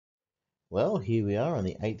Well, here we are on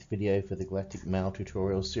the 8th video for the Galactic Mail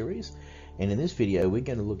tutorial series, and in this video we're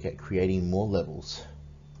going to look at creating more levels.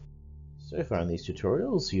 So far in these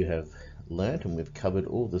tutorials you have learnt and we've covered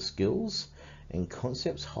all the skills and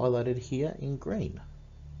concepts highlighted here in green.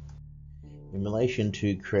 In relation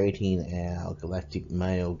to creating our Galactic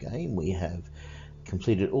Mail game, we have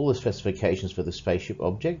completed all the specifications for the spaceship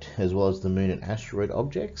object as well as the moon and asteroid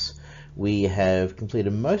objects. We have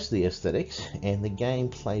completed most of the aesthetics and the game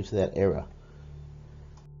plays without error.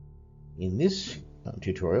 In this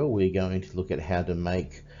tutorial we're going to look at how to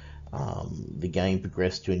make the game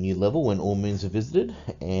progress to a new level when all moons are visited,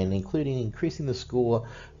 and including increasing the score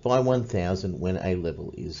by 1000 when a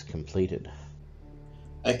level is completed.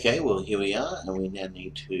 Okay, well here we are, and we now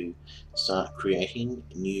need to start creating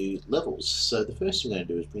new levels. So the first thing we're going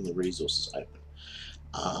to do is bring the resources open.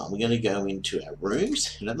 We're going to go into our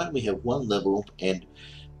rooms, and at the moment we have one level, and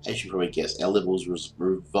as you probably guessed, our levels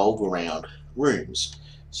revolve around rooms.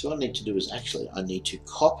 So what I need to do is I need to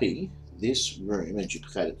copy this room and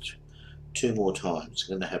duplicate it 2 more times.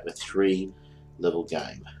 I'm going to have a 3-level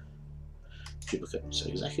game. Duplicate, so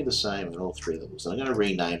exactly the same in all 3 levels. And I'm going to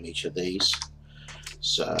rename each of these.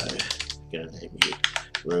 So I'm going to name you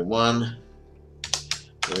room 1,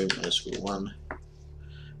 room _1,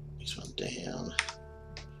 next one down,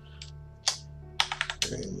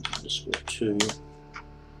 room _2,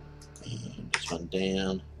 and next one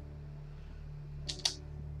down,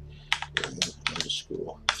 room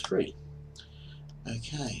 _3.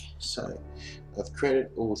 Okay, so I've created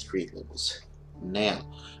all 3 levels. Now,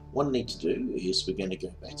 what I need to do is we're going to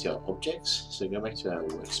go back to our objects. So go back to our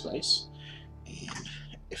workspace and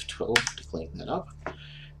F12 to clean that up,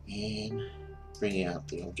 and bring out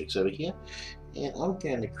the objects over here, and I'm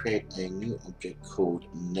going to create a new object called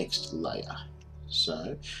next layer.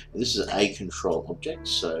 So this is a control object,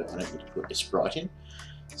 so I don't need to put a sprite in.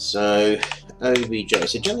 So OBJ,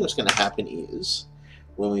 so generally what's going to happen is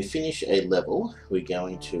when we finish a level we're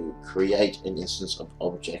going to create an instance of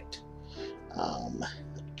object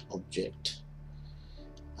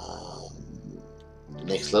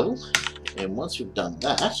next level. And once we've done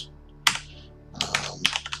that,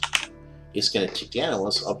 it's going to tick down, and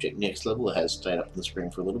once object next level has stayed up on the screen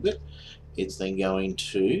for a little bit, it's then going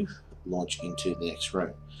to launch into the next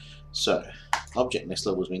room. So object next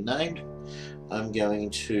level has been named. I'm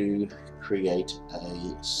going to create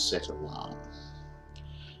a set alarm.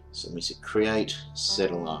 So let me say create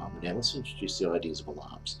set alarm. Now let's introduce the ideas of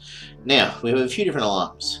alarms. Now we have a few different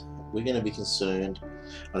alarms. We're going to be concerned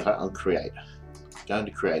on create. Going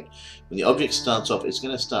to create. When the object starts off, it's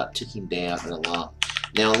going to start ticking down an alarm.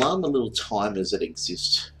 Now alarm are little timers that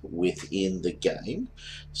exist within the game.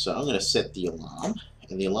 So I'm going to set the alarm,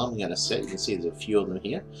 and the alarm I'm going to set, you can see there's a few of them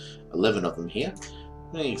here, 11 of them here.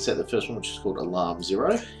 I'm going to set the first one, which is called alarm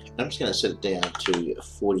 0, and I'm just going to set it down to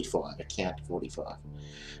 45, a count to 45.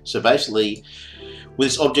 So basically, when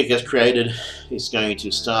this object is created, it's going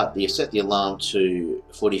to set the alarm to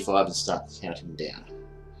 45 and start counting down.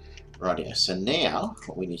 Rightio. So now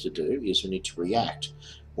what we need to do is we need to react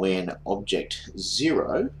when object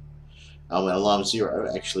 0, when alarm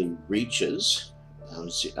 0 actually reaches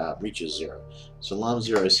 0. So alarm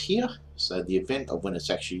 0 is here. So the event of when it's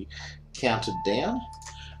actually counted down,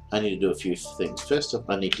 I need to do a few things. First off,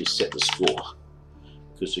 I need to set the score,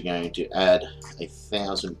 because we're going to add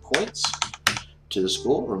 1,000 points to the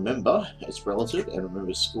score. Remember, it's relative, and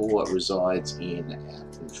remember, score resides in our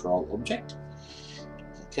control object.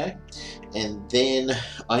 Okay, and then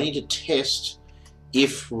I need to test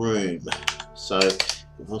if room. So if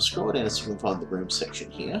we'll scroll down and see if we can find the room section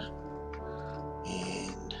here,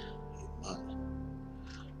 and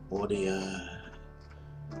audio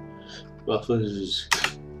buffers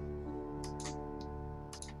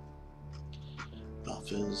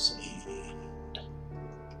and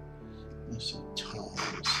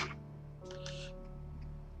times.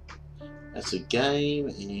 That's a game,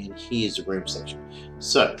 and here's the room section.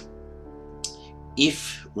 So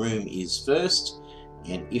if room is first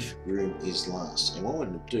and if room is last, and what we're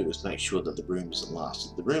going to do is make sure that the room is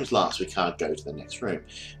last. If the room's last, we can't go to the next room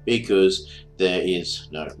because there is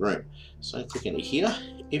no room. So I click into here.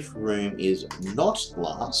 If room is not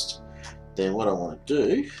last, then what I want to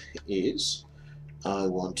do is I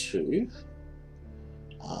want to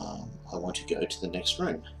go to the next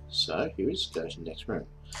room. So here is go to the next room.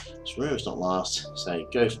 This room is not last, so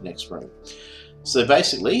go to the next room. So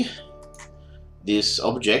basically, this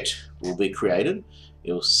object will be created.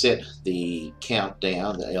 It will set the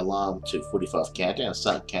countdown, the alarm to 45 countdown,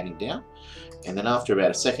 start counting down, and then after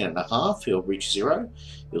about 1.5 seconds, it'll reach 0.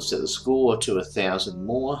 You'll set the score to 1,000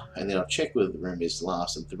 more, and then I'll check whether the room is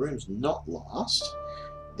last. If the room's not last,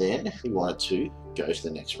 Then we want it to go to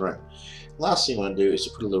the next room. Last thing I want to do is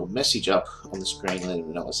to put a little message up on the screen letting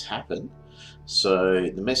them know what's happened. So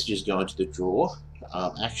the message is going to the draw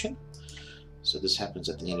action. So this happens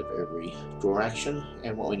at the end of every draw action,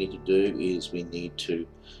 and what we need to do is we need to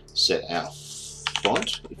set our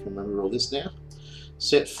font, if you remember all this now.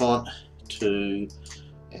 Set font to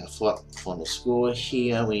our font score.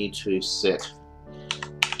 Here we need to set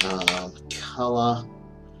color,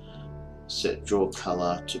 set draw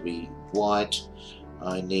color to be white.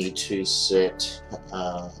 I need to set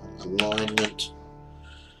alignment,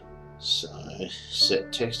 so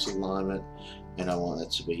set text alignment, and I want that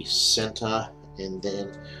to be center, and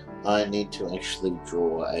then I need to actually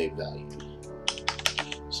draw a value.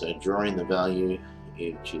 So drawing the value,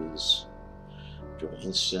 which is draw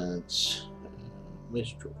instance,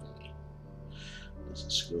 where's draw value? There's a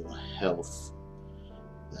score, health,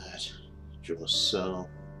 that, draw cell,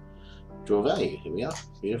 draw value, here we are,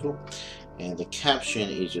 beautiful. And the caption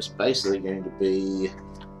is just basically going to be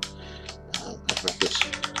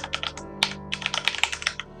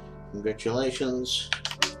congratulations,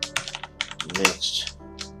 next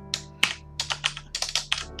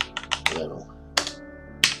level.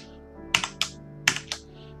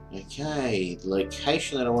 Okay, the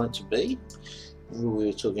location that I want it to be, remember we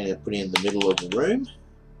were talking about putting it in the middle of the room,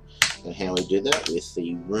 and how we do that with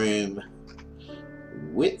the room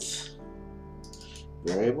width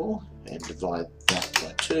variable, and divide that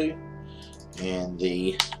by 2, and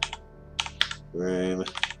the room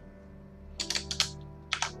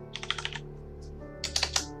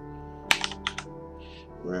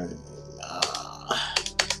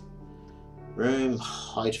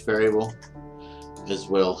height variable as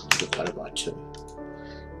well, divided by 2.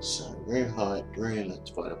 So room height, room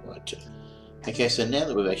divided by 2. Okay, so now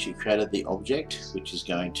that we've actually created the object which is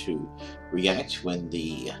going to react when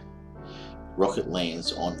the rocket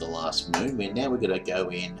lands on the last moon, we're going to go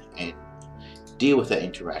in and deal with that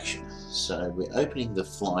interaction. So we're opening the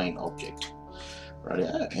flying object, right?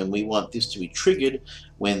 And we want this to be triggered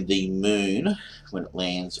when the moon, when it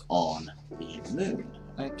lands on the moon.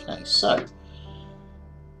 Okay, so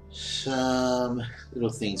some little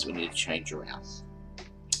things we need to change around.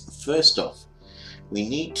 First off, we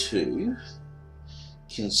need to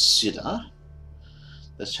consider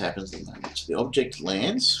this happens at the moment. So the object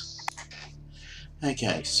lands.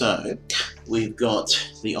 Okay, so we've got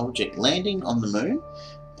the object landing on the moon,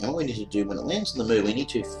 and what we need to do when it lands on the moon, we need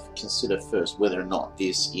to consider first whether or not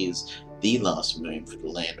this is the last moon for it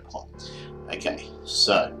to land upon. Okay,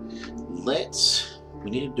 so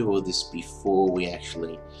we need to do all this before we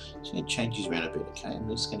actually, just going to change these around a bit, okay? I'm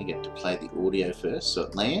just going to get to play the audio first. So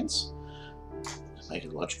it lands, make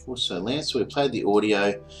it logical, so it lands, so we play the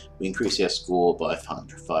audio, we increase our score by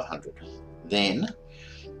 500. Then,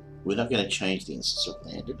 we're not going to change the instance of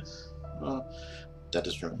landed. Well, that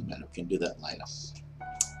doesn't really matter. We can do that later.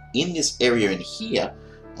 In this area in here,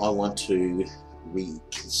 I want to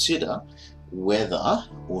reconsider whether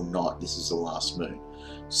or not this is the last moon.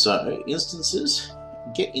 So instances,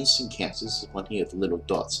 get instant counts. This is one here with the little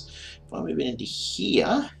dots. If I move it into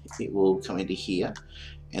here, it will come into here.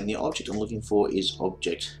 And the object I'm looking for is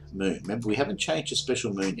object moon. Remember, we haven't changed to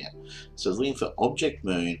special moon yet. So I was looking for object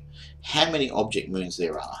moon, how many object moons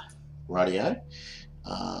there are. Rightio.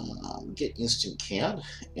 Get instant count,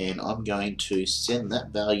 and I'm going to send that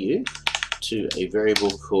value to a variable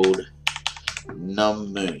called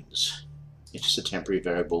num moons. It's just a temporary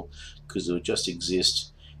variable because it will just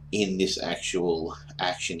exist in this actual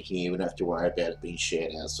action here. We don't have to worry about it being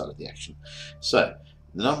shared outside of the action. So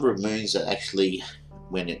the number of moons that actually,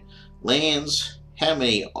 when it lands, how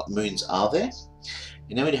many moons are there?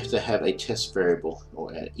 And then we have to have a test variable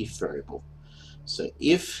or an if variable. So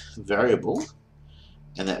if variable,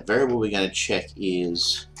 and that variable we're going to check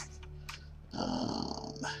is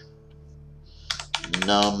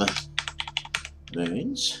num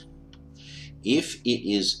moons. If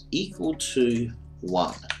it is equal to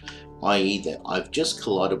 1, i.e. that I've just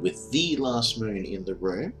collided with the last moon in the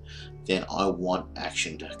room, then I want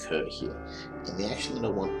action to occur here. And the action that I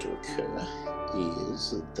want to occur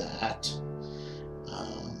is that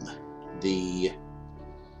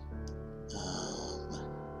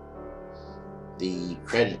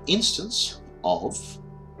create an instance of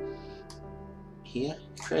here,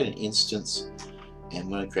 create an instance, and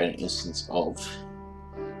we're going to create an instance of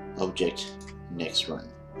object next room.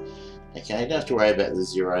 Okay, you don't have to worry about the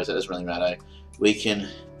zeros, that doesn't really matter. We can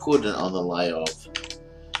put it on the layer of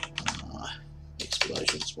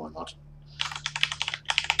explosions, why not?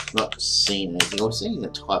 Not seeing anything, or seeing the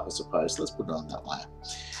type I suppose. Let's put it on that layer,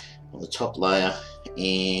 on the top layer,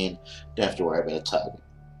 and don't have to worry about a target.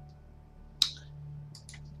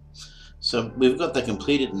 So we've got that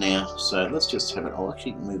completed now, so let's just have it. I'll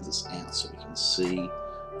actually move this out so we can see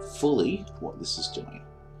fully what this is doing.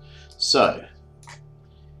 So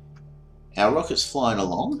our rocket's flying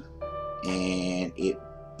along and it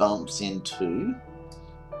bumps into,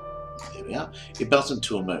 there we are, it bumps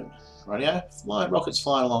into a moon. Rightio? Rocket's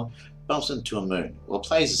flying along, bumps into a moon. Well, it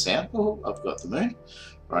plays this out. Oh, I've got the moon.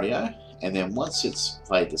 Rightio? And then once it's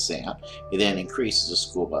played this out, it then increases the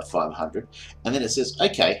score by 500. And then it says,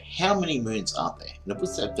 okay, how many moons are there? And it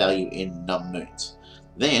puts that value in num moons.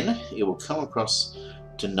 Then it will come across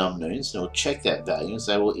to num moons and it will check that value and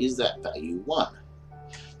say, well, is that value 1?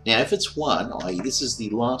 Now, if it's 1, i.e. this is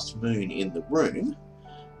the last moon in the room,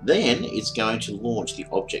 then it's going to launch the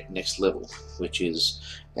object next level, which is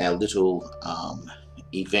our little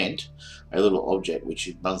event, a little object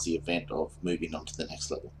which runs the event of moving on to the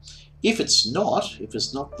next level. If it's not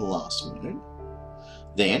the last moon,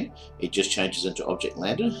 then it just changes into object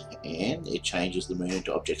landed and it changes the moon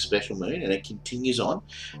into object special moon and it continues on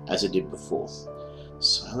as it did before.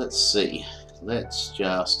 So let's see, let's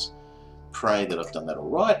just pray that I've done that all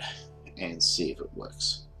right and see if it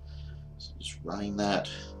works. So just running that,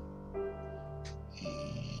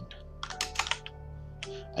 and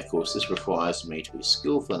of course this requires me to be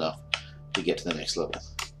skillful enough to get to the next level,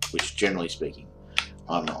 which generally speaking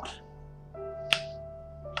I'm not.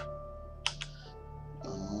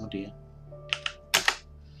 Oh dear.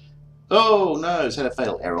 Oh no, it's had a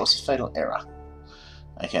fatal error. What's a fatal error?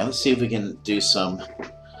 Okay, let's see if we can do some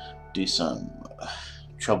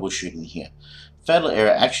troubleshooting here. Fatal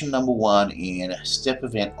error, action number 1 in step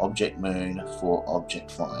event object moon for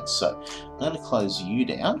object flying. So I'm going to close you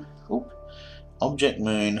down. Oop. Object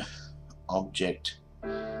moon, object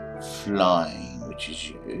flying, which is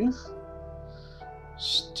you.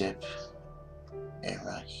 Step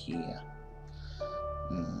error here.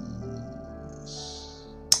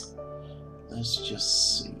 Let's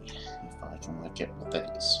just see if I can work out what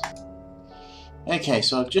that is. Okay,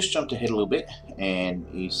 so I've just jumped ahead a little bit and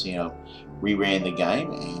you see I've reran the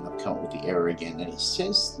game and I've come up with the error again, and it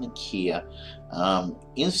says here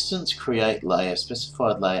instance create layer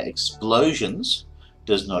specified layer explosions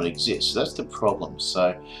does not exist. So that's the problem.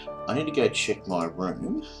 So I need to go check my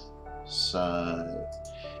room. So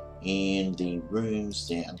in the rooms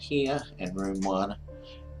down here and room 1,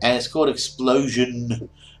 and it's called explosion,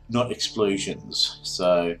 not explosions.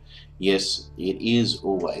 So yes, it is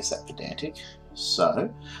always that pedantic.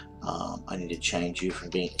 So I need to change you from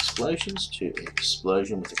being explosions to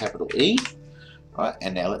explosion with a capital E. Right,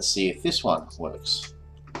 and now let's see if this one works.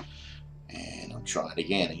 And I'll try it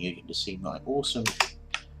again, and you get to see my awesome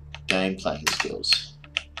game playing skills.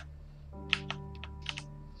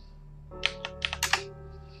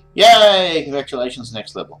 Yay! Congratulations,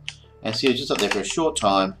 next level. And see, it's just up there for a short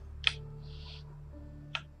time.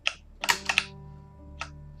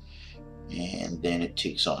 And then it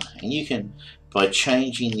ticks on. And you can, by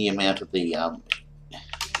changing the amount of the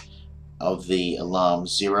alarm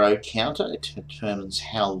 0 counter, it determines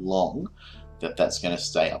how long that's going to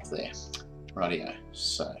stay up there. Rightio.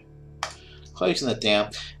 So closing that down.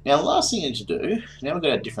 Now the last thing you need to do, now we've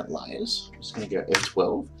got our different layers. I'm just going to go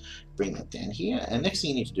F12, bring that down here, and next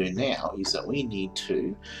thing you need to do now is that we need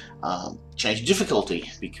to change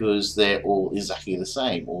difficulty, because they're all exactly the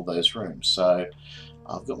same, all those rooms. So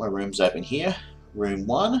I've got my rooms open here, room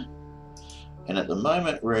 1, and at the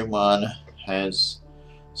moment room 1 has,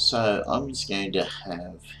 so I'm just going to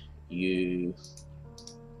have you,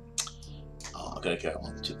 I've got to go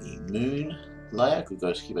on to the moon layer. We've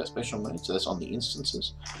got to keep our special moon, so that's on the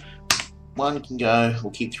instances. 1 can go,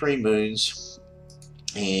 we'll keep 3 moons,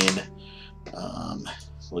 and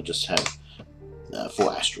we'll just have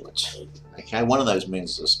 4 asteroids. Okay, one of those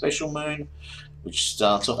moons is a special moon, which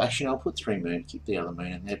starts off, actually I'll put 3 moons, keep the other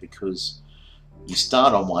moon in there, because you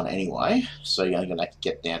start on 1 anyway, so you're going to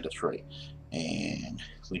get down to 3, and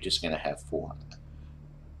we're just going to have 4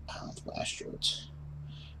 asteroids.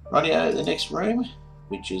 Rightio, the next room,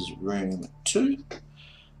 which is room 2,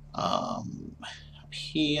 up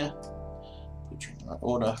here, put you in the right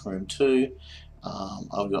order, room 2,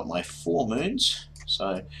 I've got my 4 moons,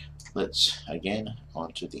 so let's again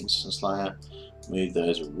onto the instance layer, move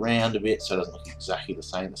those around a bit so it doesn't look exactly the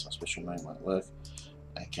same. That's my special moon, won't work.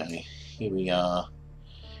 Okay, here we are,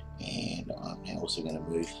 and I'm now also going to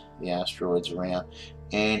move the asteroids around,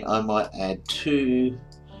 and I might add 2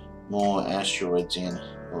 more asteroids in,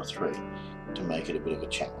 or 3, to make it a bit of a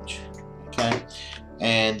challenge. Okay,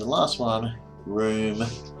 and the last one, room,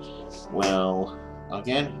 well,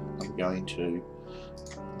 again, I'm going to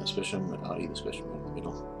the special moon, the special moon in the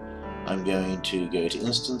middle. I'm going to go to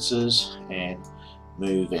instances and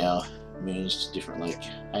move our moons to different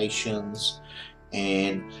locations,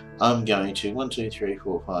 and I'm going to 1, 2, 3,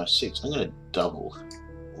 4, 5, 6. I'm going to double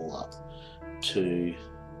all up. 2,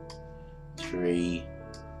 3,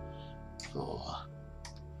 4,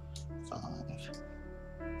 5,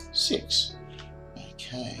 6.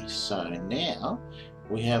 Okay, so now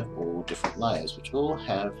we have all different layers, which all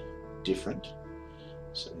have different,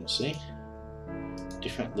 so you see,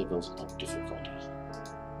 different levels of difficulty.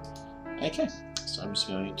 Okay, so I'm just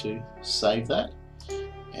going to save that,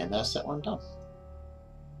 and that's that one done.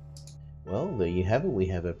 Well, there you have it. We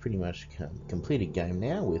have a pretty much completed game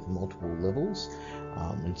now with multiple levels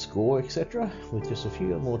and score, etc. With just a few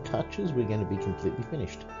more touches, we're going to be completely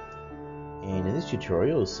finished. And in this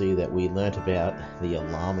tutorial, you'll see that we learnt about the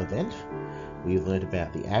alarm event. We've learnt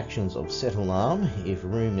about the actions of set alarm. If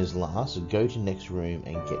room is last, go to next room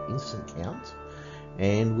and get instant count.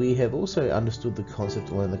 And we have also understood the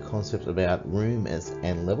concept, learned the concept about room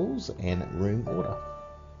and levels and room order.